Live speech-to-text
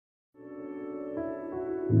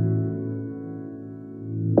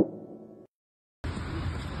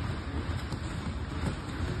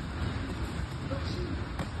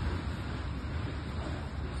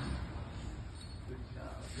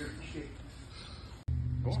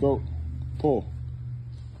Let's go. Pull.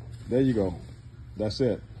 There you go. That's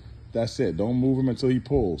it. That's it. Don't move him until he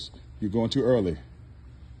pulls. You're going too early.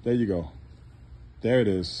 There you go. There it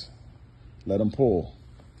is. Let him pull.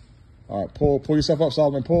 All right, pull. Pull yourself up,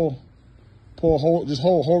 Solomon. Pull. Pull. Hold. Just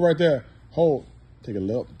hold. Hold right there. Hold. Take a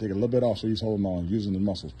little bit off so he's holding on, using the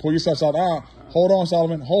muscles. Pull yourself out. Hold on,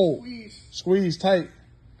 Solomon. Hold. Squeeze tight.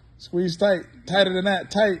 Squeeze tight. Tighter than that.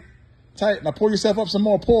 Tight. Tight. Now pull yourself up some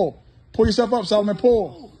more. Pull. Pull yourself up, Solomon.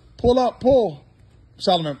 Pull. Pull up. Pull.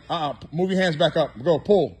 Solomon. Move your hands back up. Go.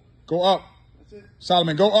 Pull. Go up. That's it.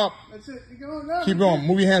 Solomon, go up. That's it. You're going up. Keep going.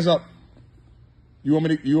 Move your hands up. You want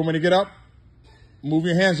me to get up? Move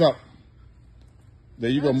your hands up. There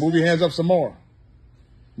you go. Move your hands up some more.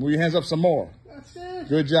 Move your hands up some more. That's it.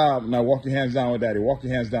 Good job. Now walk your hands down with Daddy. Walk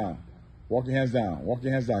your hands down. Walk your hands down. Walk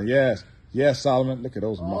your hands down. Yes. Yes, Solomon. Look at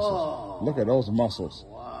those muscles. Look at those muscles.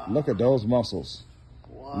 Wow. Look at those muscles.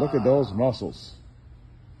 Wow. Look at those muscles.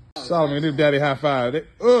 Solomon, give Daddy a high five.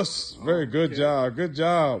 Very good job. Good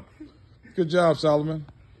job. Good job, Solomon.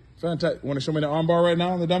 Fantastic. Want to show me the arm bar right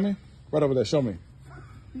now, the dummy? Right over there. Show me.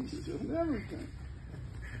 He's doing everything.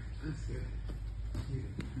 That's it.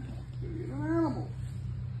 You're an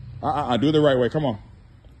animal. Do it the right way. Come on.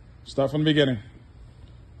 Start from the beginning.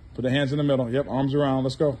 Put the hands in the middle. Yep, arms around.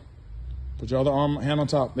 Let's go. Put your other hand on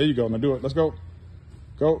top. There you go. Now do it. Let's go.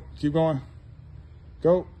 Go. Keep going.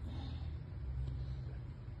 Go.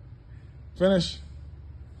 Finish.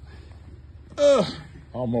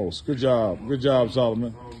 Almost. Good job. Good job,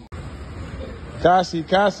 Solomon. Casi.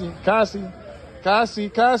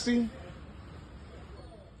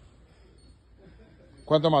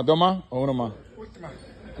 ¿Cuánto más? ¿Dos más o uno más?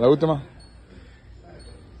 La última.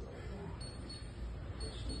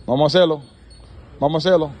 Vamos a hacerlo. Vamos a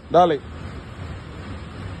hacerlo. Dale.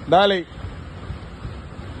 Dale.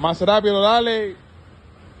 Más rápido, dale.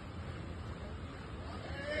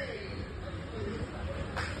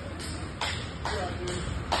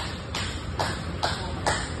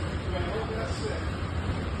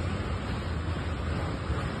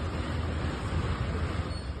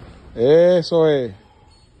 Eso es.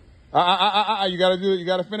 You gotta do it. You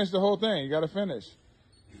gotta finish the whole thing. You gotta finish.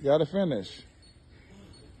 You gotta finish.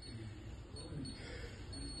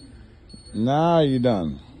 Now you're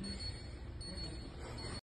done.